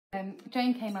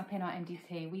Joan came up in our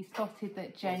MDT. We spotted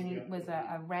that Joan was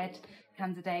a red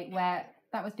candidate, where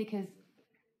that was because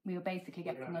we were basically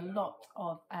getting a lot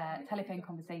of telephone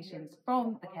conversations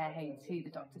from the care home to the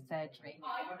doctor's surgery,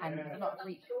 and a lot of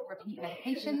repeat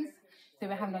medications. So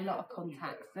we're having a lot of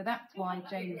contacts. So that's why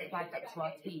Joan was flagged up to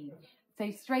our team.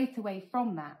 So straight away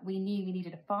from that, we knew we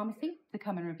needed a pharmacy to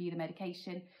come and review the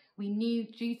medication. We knew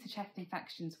due to chest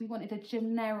infections, we wanted a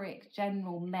generic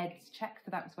general meds check.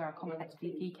 So that was where our complex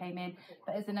BP came in.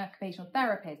 But as an occupational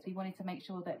therapist, we wanted to make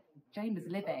sure that Joan was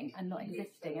living and not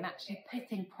existing, and actually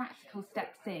putting practical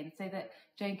steps in so that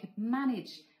Joan could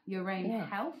manage your own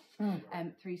health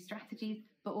through strategies,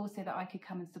 but also that I could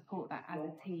come and support that as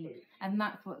a team. And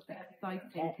that's what's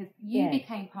exciting, because you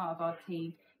became part of our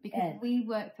team because we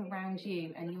worked around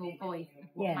you and your voice is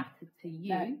what mattered to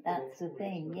you. That's the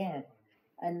thing,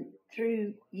 And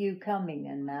through you coming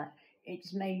and that,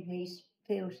 it's made me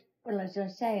feel, well, as I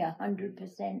say,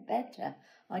 100% better.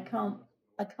 I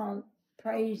can't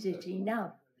praise it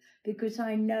enough, because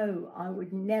I know I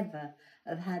would never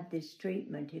have had this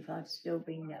treatment if I'd still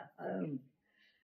been at home.